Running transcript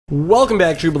Welcome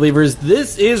back, true believers.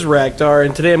 This is Raktar,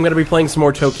 and today I'm going to be playing some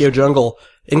more Tokyo Jungle.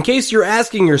 In case you're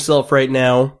asking yourself right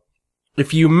now,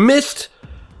 if you missed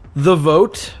the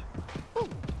vote,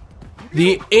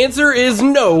 the answer is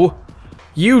no,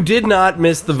 you did not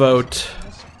miss the vote.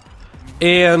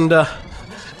 And,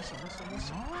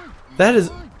 that is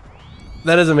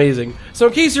amazing. So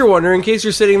in case you're wondering, in case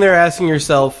you're sitting there asking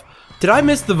yourself, did I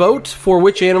miss the vote for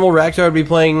which animal Raktar would be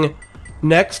playing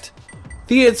next?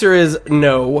 The answer is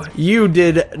no, you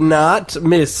did not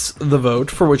miss the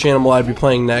vote for which animal I'd be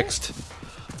playing next.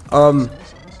 I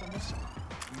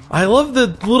love the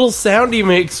little sound he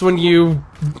makes when you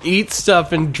eat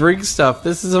stuff and drink stuff.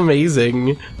 This is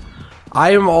amazing.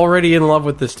 I am already in love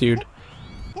with this dude.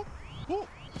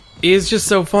 He's just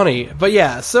so funny. But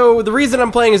yeah, so the reason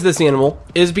I'm playing as this animal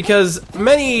is because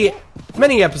many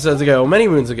episodes ago, many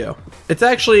moons ago, it's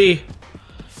actually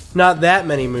not that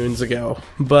many moons ago,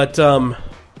 but a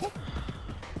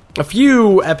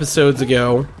few episodes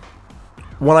ago,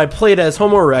 when I played as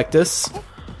Homo erectus,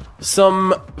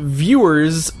 some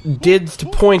viewers did to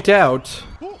point out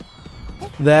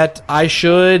that I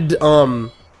should,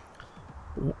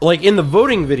 like in the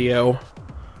voting video,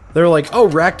 they're like, oh,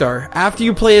 Raktar, after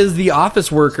you play as the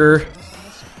office worker,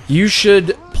 you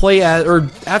should play as, or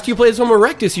after you play as Homo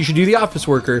erectus, you should do the office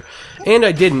worker. And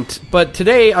I didn't. But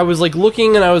today, I was like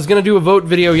looking and I was gonna do a vote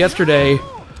video yesterday,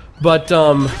 but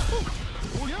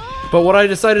what I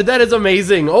decided, that is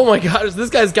amazing. Oh my gosh, this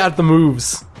guy's got the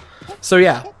moves. So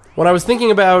yeah, when I was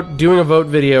thinking about doing a vote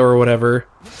video or whatever,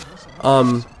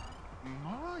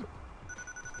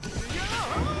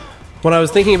 when I was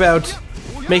thinking about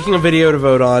making a video to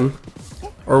vote on,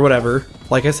 or whatever,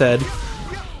 like I said,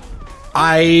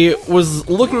 I was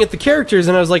looking at the characters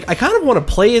and I was like, I kind of want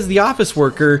to play as the office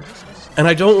worker, and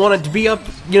I don't want it to be up,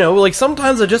 you know, like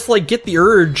sometimes I just like get the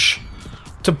urge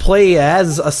to play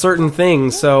as a certain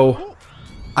thing, so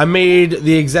I made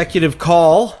the executive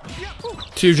call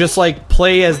to just like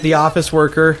play as the office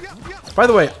worker. By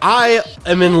the way, I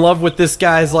am in love with this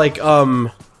guy's like,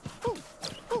 oh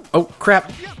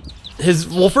crap.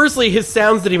 Well, firstly, his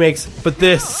sounds that he makes, but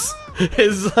this,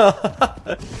 his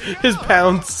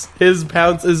pounce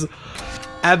is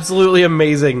absolutely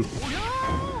amazing.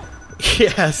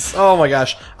 Yes, oh my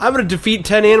gosh. I'm gonna defeat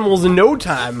 10 animals in no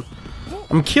time.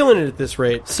 I'm killing it at this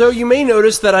rate. So you may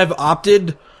notice that I've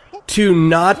opted to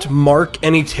not mark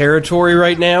any territory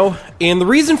right now, and the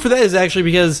reason for that is actually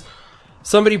because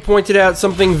somebody pointed out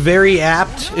something very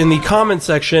apt in the comment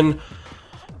section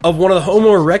of one of the Homo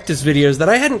erectus videos that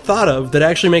I hadn't thought of that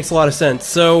actually makes a lot of sense.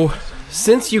 So,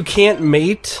 since you can't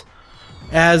mate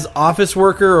as office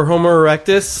worker or Homo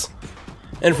erectus,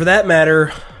 and for that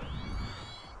matter,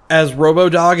 as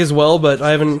Robodog as well, but I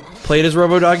haven't played as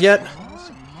Robodog yet,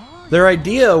 their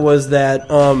idea was that,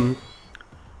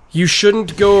 you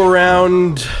shouldn't go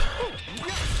around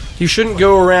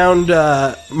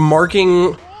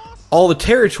marking all the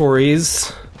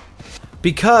territories,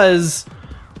 because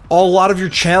a lot of your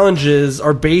challenges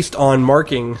are based on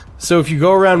marking. So if you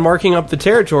go around marking up the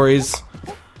territories,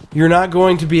 you're not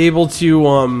going to be able to,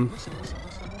 what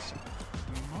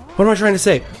am I trying to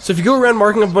say? So if you go around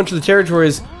marking up a bunch of the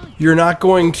territories, you're not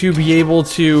going to be able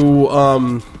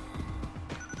to,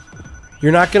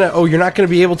 you're not gonna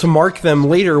be able to mark them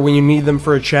later when you need them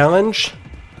for a challenge.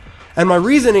 And my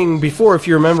reasoning before, if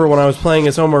you remember when I was playing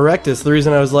as Homo erectus, the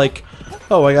reason I was like,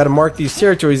 oh, I gotta mark these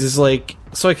territories is like,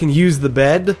 so I can use the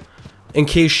bed in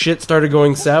case shit started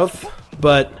going south.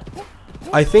 But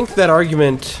I think that the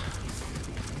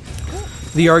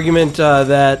argument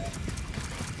that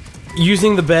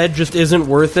using the bed just isn't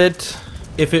worth it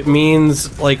if it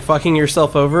means like fucking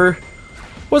yourself over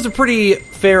was a pretty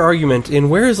fair argument. And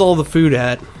where is all the food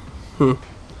at?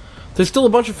 There's still a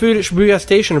bunch of food at Shibuya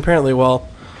Station apparently. Well,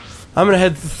 I'm gonna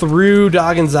head through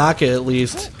Dagenzaka at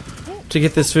least to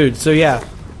get this food. So yeah,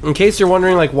 in case you're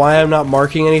wondering like why I'm not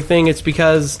marking anything, it's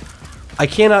because I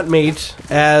cannot mate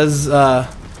as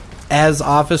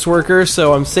office worker,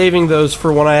 so I'm saving those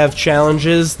for when I have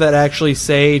challenges that actually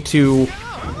say to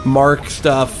mark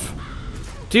stuff.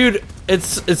 Dude,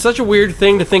 it's such a weird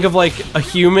thing to think of like a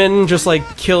human just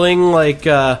like killing like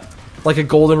a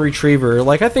golden retriever.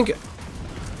 Like I think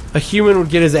a human would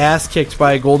get his ass kicked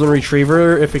by a golden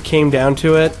retriever if it came down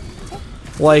to it.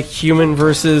 Like human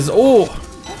versus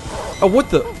what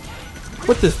the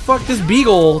fuck? This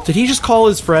beagle, did he just call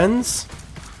his friends?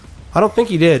 I don't think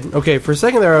he did. Okay, for a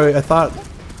second there I thought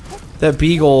that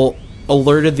beagle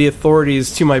alerted the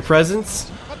authorities to my presence,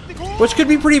 which could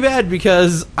be pretty bad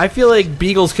because I feel like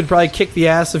beagles could probably kick the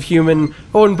ass of human.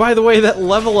 Oh, and by the way, that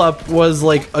level up was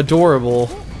like adorable.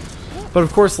 But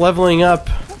of course leveling up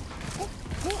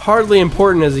hardly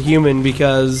important as a human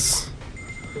because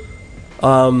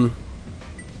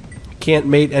can't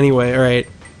mate anyway. Alright.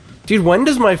 Dude, when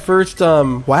does my first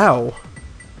wow.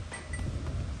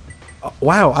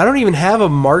 Wow, I don't even have a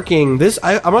marking. This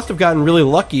I must have gotten really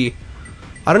lucky.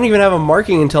 I don't even have a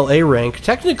marking until A rank.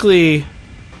 Technically,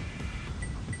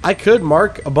 I could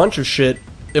mark a bunch of shit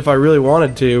if I really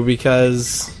wanted to,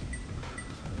 because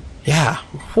yeah,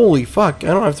 holy fuck, I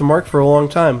don't have to mark for a long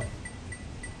time.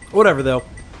 Whatever though.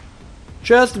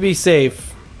 Just to be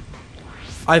safe,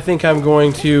 I think I'm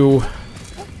going to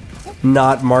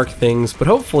not mark things, but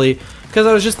hopefully, because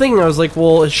I was just thinking, I was like,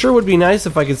 well, it sure would be nice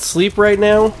if I could sleep right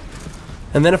now,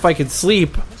 and then if I could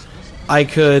sleep, I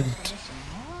could...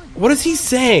 What is he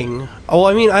saying? Oh,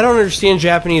 I mean, I don't understand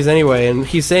Japanese anyway, and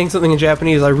he's saying something in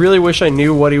Japanese. I really wish I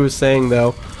knew what he was saying,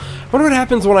 though. I wonder what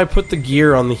happens when I put the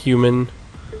gear on the human.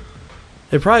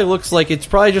 It probably looks like it's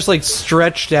probably just, like,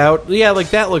 stretched out. Yeah, like,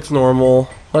 that looks normal.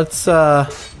 Let's, Oh,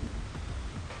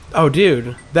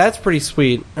 dude. That's pretty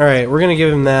sweet. Alright, we're gonna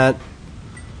give him that.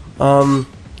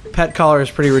 Pet collar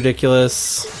is pretty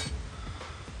ridiculous.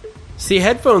 See,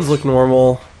 headphones look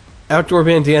normal. Outdoor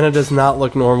bandana does not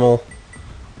look normal.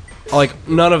 Like,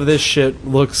 none of this shit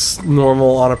looks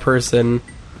normal on a person.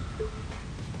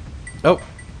 Oh.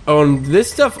 Oh, and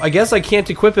this stuff, I guess I can't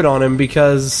equip it on him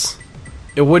because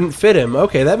it wouldn't fit him.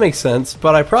 Okay, that makes sense.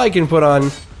 But I probably can put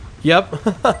on... Yep.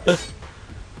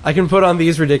 I can put on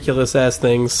these ridiculous-ass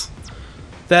things.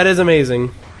 That is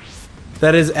amazing.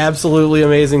 That is absolutely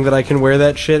amazing that I can wear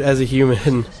that shit as a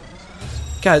human.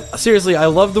 God, seriously, I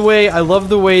love the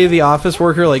way the office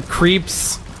worker, like,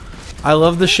 creeps. I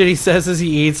love the shit he says as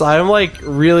he eats. I'm, like,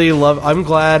 really I'm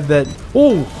glad that...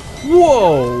 Oh!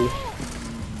 Whoa!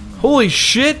 Holy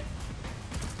shit!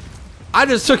 I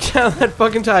just took down that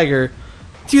fucking tiger.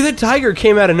 Dude, that tiger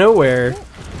came out of nowhere.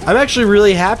 I'm actually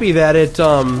really happy that it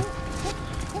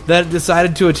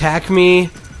decided to attack me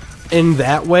in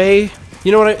that way.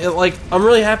 You know what I'm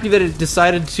really happy that it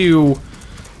decided to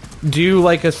do,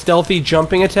 like, a stealthy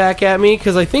jumping attack at me,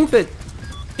 because I think that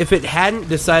if it hadn't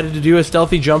decided to do a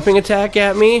stealthy jumping attack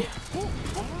at me,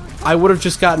 I would have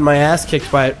just gotten my ass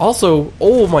kicked by it. Also,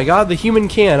 oh my god, the human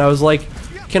can. I was like,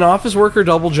 can office worker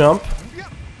double jump?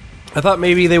 I thought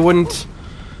maybe they wouldn't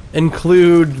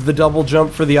include the double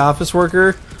jump for the office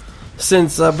worker,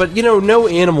 since, but you know, no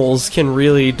animals can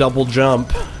really double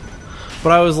jump.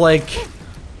 But I was like,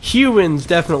 humans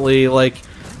definitely, like,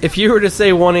 if you were to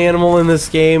say one animal in this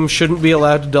game shouldn't be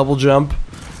allowed to double jump,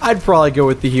 I'd probably go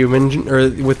with the human, or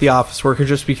with the office worker,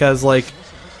 just because, like,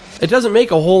 it doesn't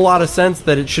make a whole lot of sense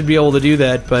that it should be able to do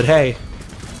that, but hey,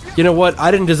 you know what,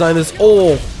 I didn't design this.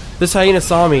 Oh, this hyena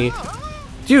saw me.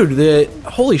 Dude,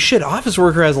 holy shit, office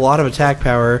worker has a lot of attack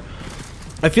power.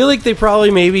 I feel like they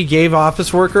probably maybe gave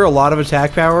office worker a lot of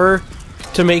attack power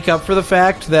to make up for the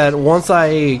fact that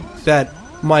that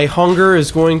my hunger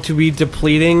is going to be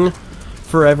depleting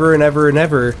forever and ever and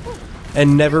ever,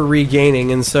 and never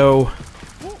regaining, and so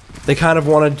they kind of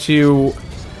wanted to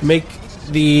make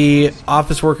the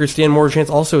office worker stand more chance.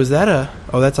 Also, is that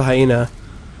oh, that's a hyena.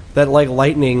 That, like,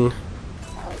 lightning.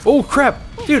 Oh, crap!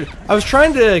 Dude, I was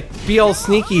trying to be all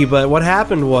sneaky, but what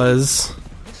happened was...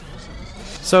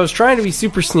 So I was trying to be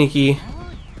super sneaky,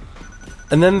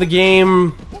 and then the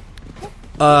game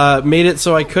made it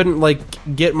so I couldn't, like,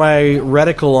 get my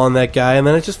reticle on that guy, and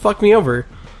then it just fucked me over.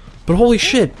 But holy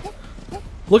shit!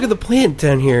 Look at the plant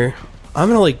down here. I'm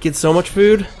gonna, like, get so much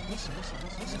food.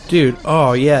 Dude,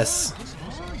 oh yes.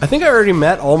 I think I already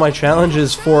met all my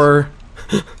challenges for...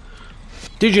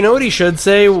 Dude, you know what he should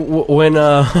say when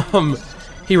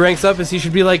he ranks up? Is he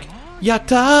should be like,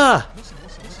 Yatta!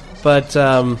 But,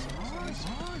 I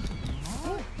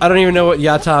don't even know what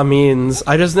Yatta means.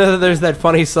 I just know that there's that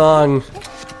funny song,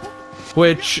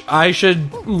 which I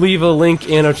should leave a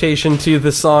link annotation to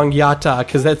the song Yatta,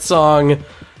 because that song,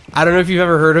 I don't know if you've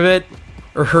ever heard of it,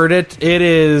 or heard it. It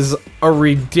is a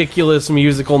ridiculous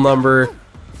musical number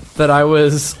that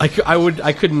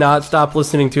I could not stop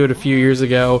listening to it a few years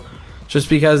ago, just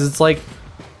because it's like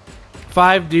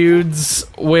 5 dudes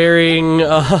wearing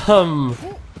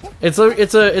it's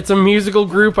a musical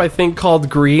group, I think, called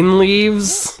Green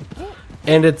Leaves,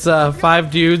 and it's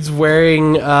 5 dudes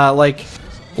wearing like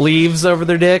leaves over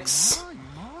their dicks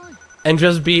and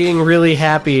just being really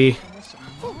happy,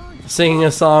 singing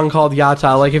a song called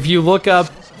Yatta. Like, if you look up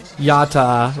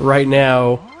Yatta right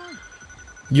now,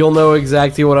 you'll know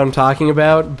exactly what I'm talking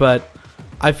about, but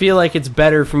I feel like it's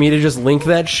better for me to just link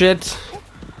that shit,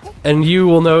 and you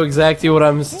will know exactly what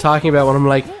I'm talking about when I'm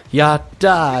like,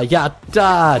 Yatta, Yatta,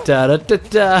 da da da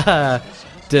da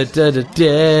da da da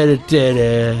da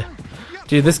da.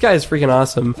 Dude, this guy is freaking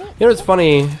awesome. You know what's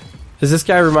funny Is this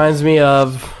guy reminds me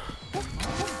of...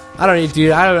 I don't know,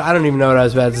 dude, I don't even know what I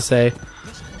was about to say.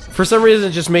 For some reason,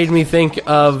 it just made me think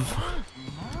of,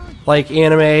 like,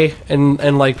 anime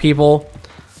and like, people.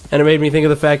 And it made me think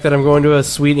of the fact that I'm going to a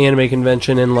sweet anime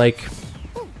convention in, like,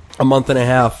 a month and a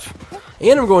half.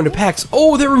 And I'm going to PAX.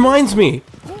 Oh, that reminds me!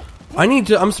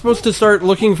 I'm supposed to start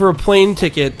looking for a plane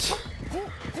ticket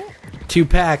to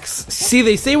PAX. See,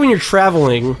 they say when you're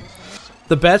traveling,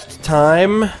 the best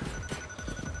time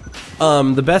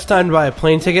to buy a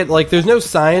plane ticket, like, there's no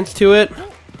science to it,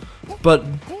 but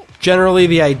generally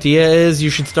the idea is you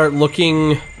should start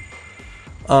looking,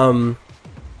 like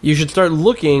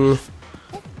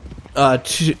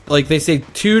they say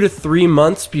 2 to 3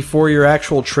 months before your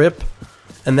actual trip,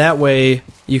 and that way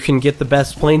you can get the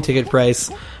best plane ticket price.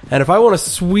 And if I want a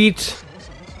sweet...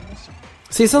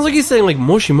 See, it sounds like he's saying, like,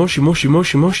 moshi, moshi, moshi,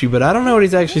 moshi, moshi, but I don't know what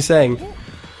he's actually saying.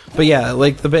 But yeah,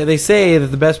 like, they say that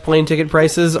the best plane ticket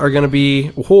prices are gonna be...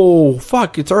 Whoa,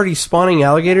 fuck, it's already spawning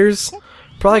alligators?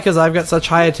 Probably because I've got such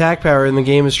high attack power and the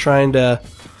game is trying to...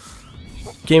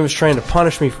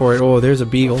 punish me for it. Oh, there's a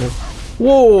beagle.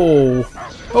 Whoa!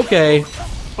 Okay.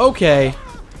 Okay.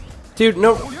 Dude,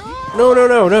 no. No, no,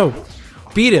 no, no.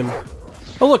 Beat him.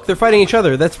 Oh, look, they're fighting each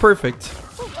other. That's perfect.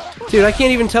 Dude, I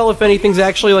can't even tell if anything's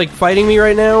actually, like, fighting me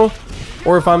right now,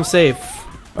 or if I'm safe.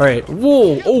 Alright.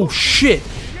 Whoa! Oh, shit!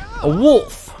 A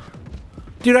wolf!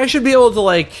 Dude, I should be able to,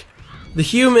 like...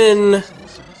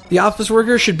 The office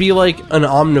worker should be, like, an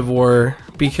omnivore,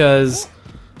 because...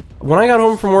 When I got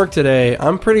home from work today,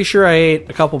 I'm pretty sure I ate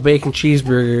a couple bacon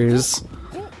cheeseburgers.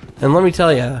 And let me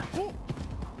tell ya,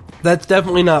 that's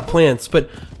definitely not plants, but...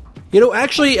 You know,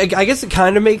 actually, I guess it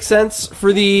kind of makes sense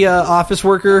for the office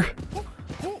worker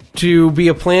to be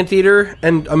a plant eater,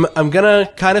 and I'm gonna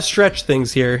kind of stretch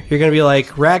things here. You're gonna be like,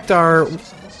 Raktar,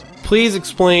 please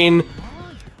explain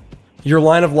your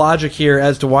line of logic here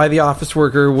as to why the office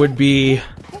worker would be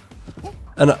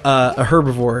a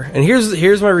herbivore. And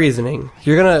here's my reasoning.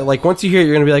 You're gonna, like, once you hear it,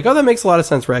 you're gonna be like, oh, that makes a lot of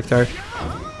sense, Raktar.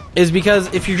 Is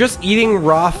because if you're just eating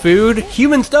raw food,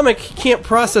 human stomach can't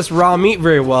process raw meat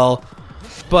very well,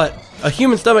 but a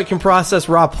human stomach can process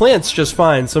raw plants just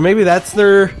fine. So maybe that's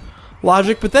their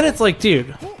logic. But then it's like,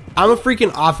 dude, I'm a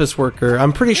freaking office worker.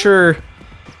 I'm pretty sure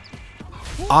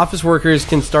office workers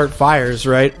can start fires,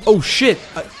 right? Oh shit!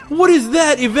 What is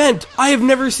that event? I have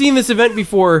never seen this event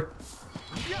before.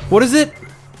 What is it?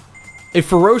 A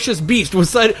ferocious beast was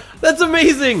sighted. That's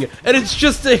amazing! And it's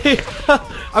just a...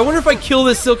 I wonder if I kill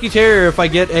this Silky Terrier if I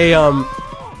get a,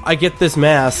 I get this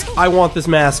mask. I want this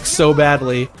mask so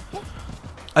badly.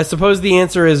 I suppose the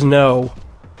answer is no.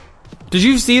 Did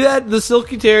you see that? The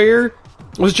Silky Terrier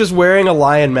was just wearing a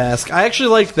lion mask. I actually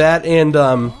liked that, and,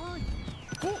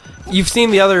 you've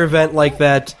seen the other event like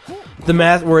that,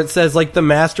 where it says, like, the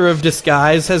Master of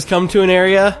Disguise has come to an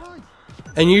area.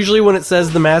 And usually when it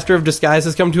says the Master of Disguise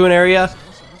has come to an area,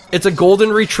 it's a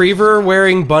golden retriever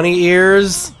wearing bunny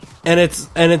ears, and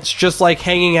it's just, like,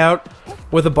 hanging out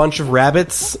with a bunch of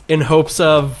rabbits in hopes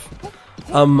of,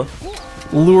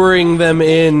 luring them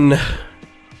in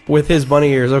with his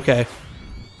bunny ears. Okay.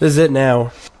 This is it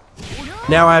now.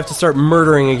 Now I have to start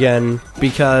murdering again,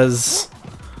 because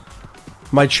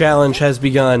my challenge has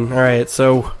begun. Alright,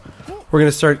 so we're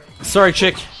gonna start... Sorry,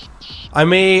 chick. I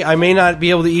may not be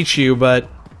able to eat you, but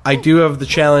I do have the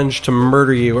challenge to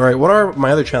murder you. Alright, what are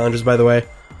my other challenges, by the way?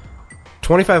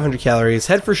 2,500 calories.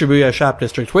 Head for Shibuya Shop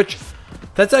District, which...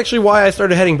 That's actually why I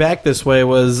started heading back this way,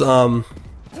 was, I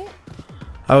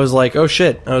was like, oh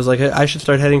shit. I was like, I should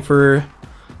start heading for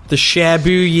the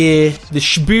Shibuya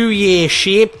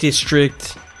Shop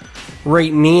District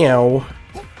right now.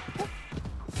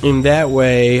 In that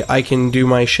way, I can do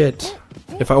my shit.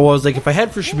 If I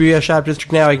head for Shibuya Shop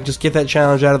District now, I can just get that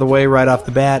challenge out of the way right off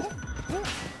the bat.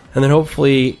 And then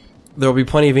hopefully, there'll be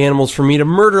plenty of animals for me to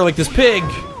murder like this pig!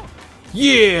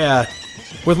 Yeah!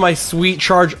 With my sweet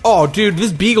charge. Oh, dude,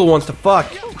 this beagle wants to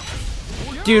fuck.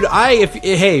 Dude,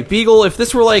 hey, Beagle, if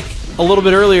this were, like, a little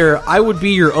bit earlier, I would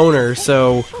be your owner,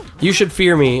 so you should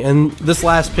fear me. And this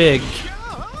last pig,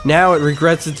 now it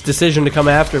regrets its decision to come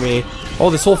after me. Oh,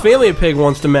 this whole family of pig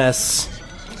wants to mess.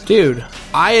 Dude,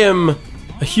 I am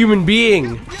a human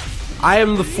being. I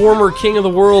am the former king of the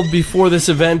world before this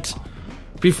event.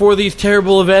 Before these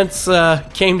terrible events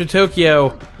came to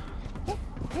Tokyo.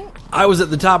 I was at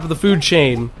the top of the food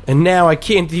chain, and now I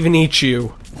can't even eat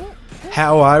you.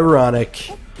 How ironic.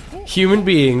 Human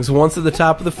beings, once at the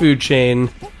top of the food chain,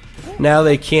 now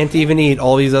they can't even eat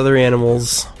all these other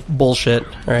animals. Bullshit.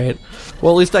 Alright.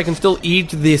 Well, at least I can still eat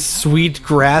these sweet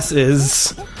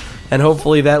grasses, and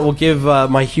hopefully that will give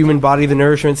my human body the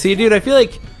nourishment. See, dude, I feel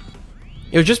like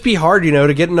it would just be hard, you know,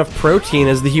 to get enough protein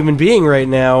as the human being right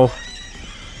now.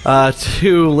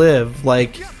 to live.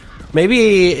 Like,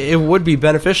 maybe it would be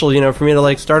beneficial, you know, for me to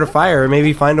like start a fire, or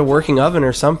maybe find a working oven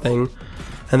or something,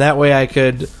 and that way I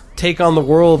could take on the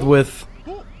world with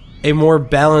a more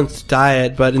balanced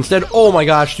diet. But instead, oh my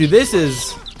gosh, dude, this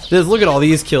look at all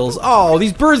these kills. Oh,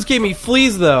 these birds gave me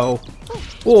fleas though.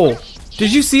 Whoa,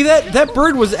 did you see that? That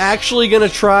bird was actually gonna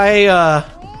try,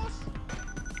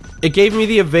 it gave me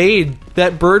the evade.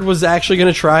 That bird was actually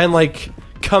gonna try and like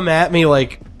come at me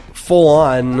like full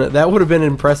on. That would have been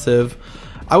impressive.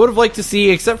 I would have liked to see,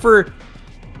 except for,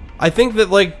 I think that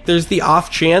like there's the off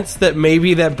chance that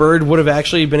maybe that bird would have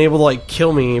actually been able to like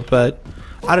kill me, but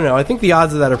I don't know. I think the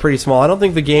odds of that are pretty small. I don't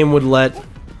think the game would let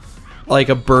like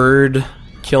a bird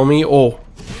kill me. Oh,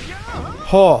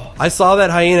 I saw that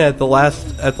hyena at the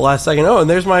last second. Oh, and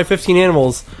there's my 15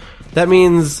 animals. That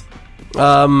means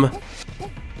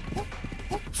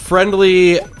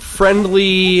friendly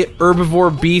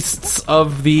herbivore beasts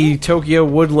of the Tokyo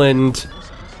woodland,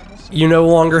 you no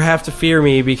longer have to fear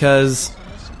me because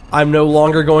I'm no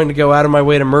longer going to go out of my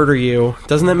way to murder you.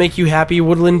 Doesn't that make you happy,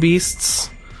 woodland beasts?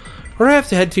 Where do I have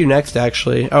to head to next,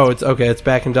 actually? Oh, it's okay, it's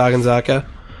back in Dagenzaka.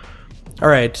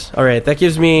 Alright, that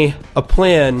gives me a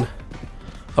plan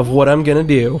of what I'm gonna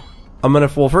do. I'm gonna,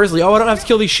 well, firstly, oh, I don't have to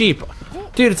kill these sheep.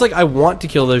 Dude, it's like I want to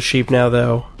kill those sheep now,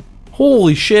 though.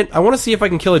 Holy shit, I want to see if I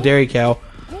can kill a dairy cow.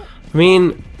 I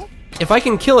mean, if I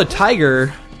can kill a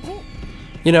tiger,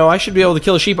 you know, I should be able to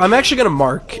kill a sheep. I'm actually gonna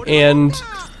mark, and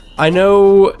I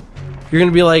know you're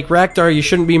gonna be like, Raktar, you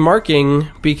shouldn't be marking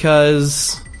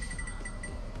because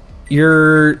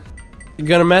you're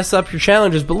gonna mess up your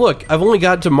challenges, but look, I've only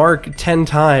got to mark 10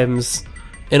 times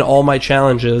in all my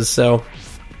challenges, so...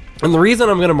 And the reason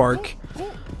I'm gonna mark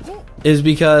is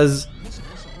because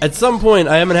at some point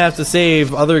I am gonna have to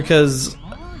save, because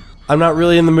I'm not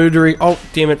really in the mood to oh,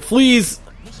 damn it, fleas!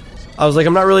 I was like,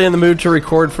 I'm not really in the mood to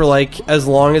record for like as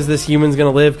long as this human's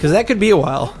gonna live, because that could be a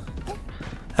while.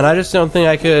 And I just don't think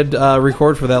I could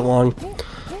record for that long.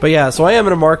 But yeah, so I am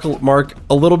gonna mark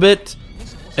a little bit,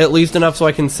 at least enough so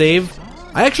I can save.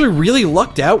 I actually really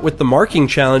lucked out with the marking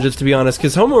challenges, to be honest,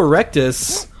 because Homo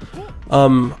erectus,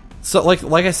 so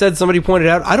like I said, somebody pointed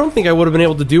out, I don't think I would have been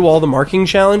able to do all the marking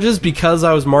challenges because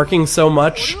I was marking so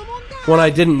much when I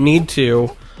didn't need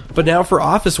to. But now for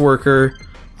office worker,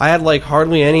 I had like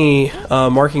hardly any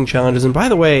marking challenges. And by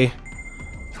the way,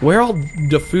 where all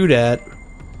the food at?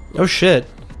 Oh shit.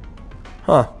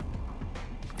 Huh.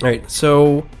 Alright,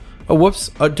 so, oh whoops,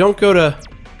 don't go to,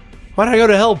 why did I go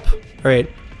to help?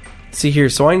 Alright. See here,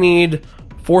 so I need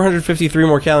 453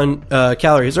 more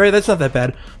calories. Alright, that's not that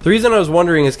bad. The reason I was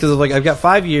wondering is because like I've got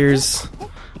 5 years,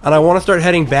 and I want to start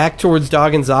heading back towards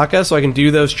Dagenzaka so I can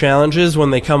do those challenges when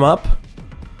they come up.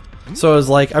 So I was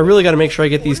like, I really got to make sure I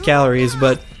get these calories,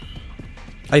 but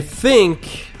I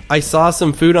think I saw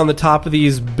some food on the top of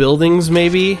these buildings,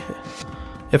 maybe,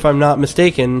 if I'm not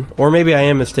mistaken, or maybe I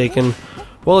am mistaken.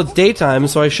 Well, it's daytime,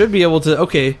 so I should be able to,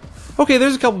 okay,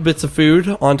 there's a couple bits of food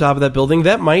on top of that building.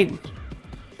 That might...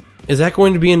 Is that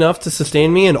going to be enough to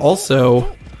sustain me? And also,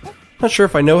 I'm not sure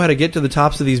if I know how to get to the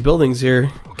tops of these buildings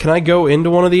here. Can I go into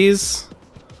one of these?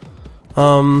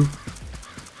 Dude,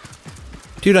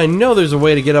 I know there's a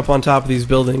way to get up on top of these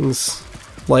buildings.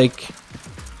 Like,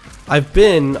 I've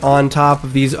been on top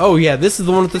of these... Oh yeah, this is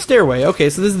the one with the stairway. Okay,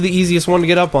 so this is the easiest one to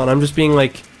get up on. I'm just being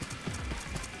like...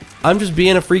 I'm just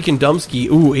being a freaking dumpski.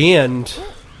 Ooh, and...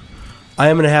 I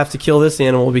am gonna have to kill this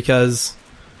animal because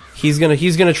he's gonna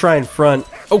try and front.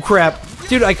 Oh crap,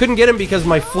 dude! I couldn't get him because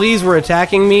my fleas were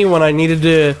attacking me when I needed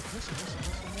to.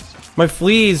 My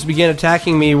fleas began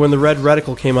attacking me when the red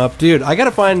reticle came up, dude. I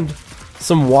gotta find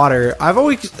some water. I've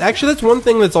always actually that's one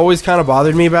thing that's always kind of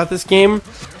bothered me about this game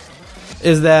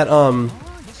is that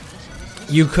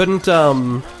you couldn't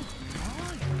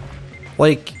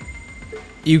like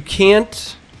you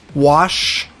can't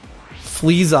wash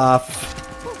fleas off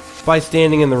by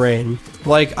standing in the rain.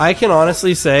 Like, I can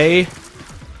honestly say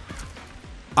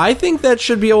I think that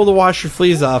should be able to wash your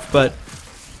fleas off, but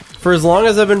for as long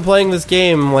as I've been playing this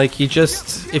game, like, you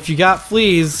just, if you got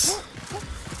fleas,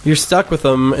 you're stuck with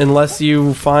them unless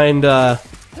you find oh,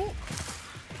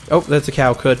 that's a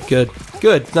cow. Good.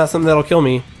 It's not something that'll kill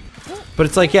me. But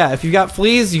it's like, yeah, if you got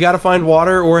fleas, you gotta find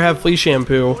water or have flea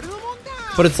shampoo.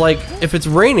 But it's like, if it's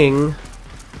raining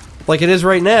like it is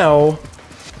right now,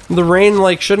 the rain,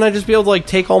 like, shouldn't I just be able to, like,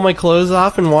 take all my clothes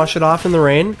off and wash it off in the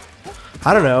rain?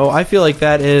 I don't know. I feel like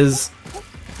that is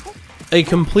a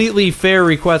completely fair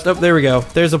request. Oh, there we go.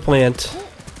 There's a plant.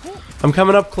 I'm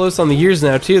coming up close on the years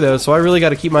now, too, though, so I really got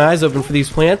to keep my eyes open for these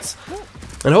plants.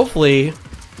 And hopefully,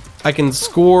 I can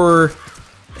score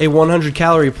a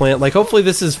 100-calorie plant. Like, hopefully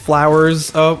this is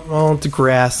flowers. Oh, well, it's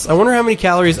grass. I wonder how many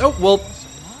calories... Oh, well,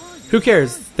 Who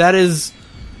cares? That is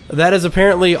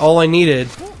apparently all I needed.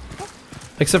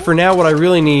 Except for now, what I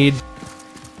really need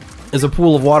is a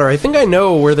pool of water. I think I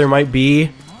know where there might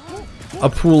be a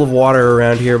pool of water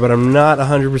around here, but I'm not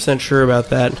 100% sure about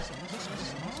that.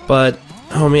 But,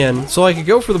 oh man. So I could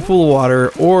go for the pool of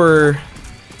water, or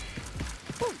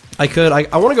I could...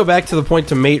 I want to go back to the point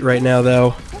to mate right now,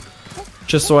 though.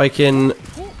 Just so I can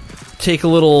take a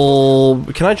little...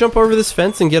 Can I jump over this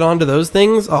fence and get onto those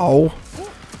things? Oh.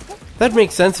 That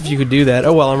makes sense if you could do that.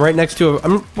 Oh well, I'm right next to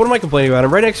a... what am I complaining about?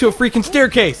 I'm right next to a freaking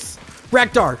staircase!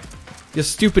 Raktar! You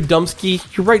stupid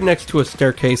dumpski. You're right next to a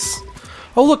staircase.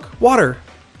 Oh look, water!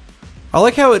 I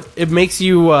like how it makes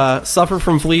you suffer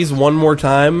from fleas one more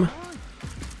time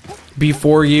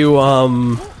before you,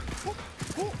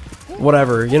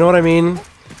 whatever. You know what I mean?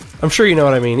 I'm sure you know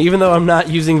what I mean. Even though I'm not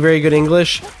using very good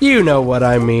English, you know what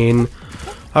I mean.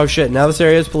 Oh shit, now this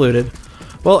area is polluted.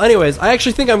 Well, anyways, I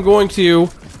actually think I'm going to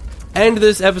end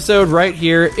this episode right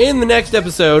here. In the next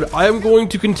episode, I'm going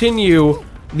to continue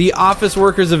the Office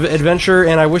Workers of Adventure,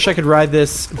 and I wish I could ride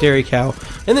this dairy cow.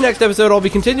 In the next episode, I'll be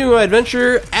continuing my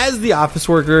adventure as the Office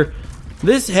Worker.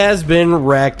 This has been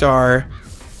Raktar.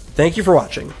 Thank you for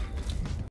watching.